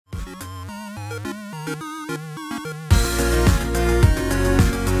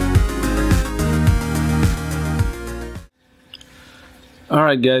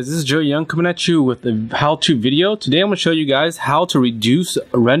Alright guys, this is Joe Young coming at you with a how-to video. Today I'm going to show you guys how to reduce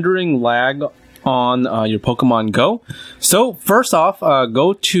rendering lag on your Pokemon Go. So first off,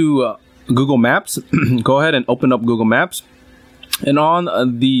 go to Google Maps. Go ahead and open up Google Maps. And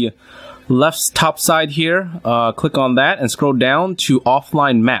on the left top side here, click on that and scroll down to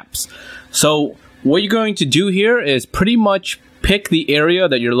offline maps. So what you're going to do here is pretty much pick the area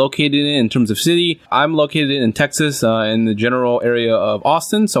that you're located in terms of city. I'm located in Texas, in the general area of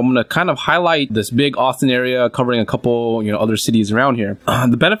Austin. So I'm going to kind of highlight this big Austin area, covering a couple, other cities around here.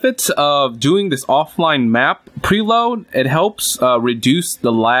 The benefits of doing this offline map preload, it helps reduce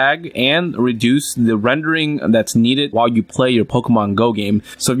the lag and reduce the rendering that's needed while you play your Pokemon Go game.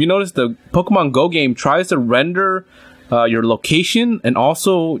 So if you notice, the Pokemon Go game tries to render your location and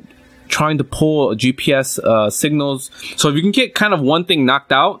also trying to pull GPS signals. So if you can get kind of one thing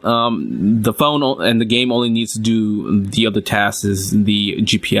knocked out, the phone and the game only needs to do the other tasks, is the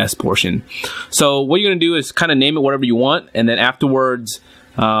GPS portion. So what you're going to do is kind of name it whatever you want, and then afterwards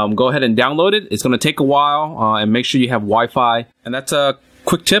go ahead and download it. It's going to take a while, and make sure you have Wi-Fi. And that's a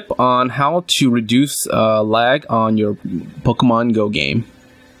quick tip on how to reduce lag on your Pokemon Go game.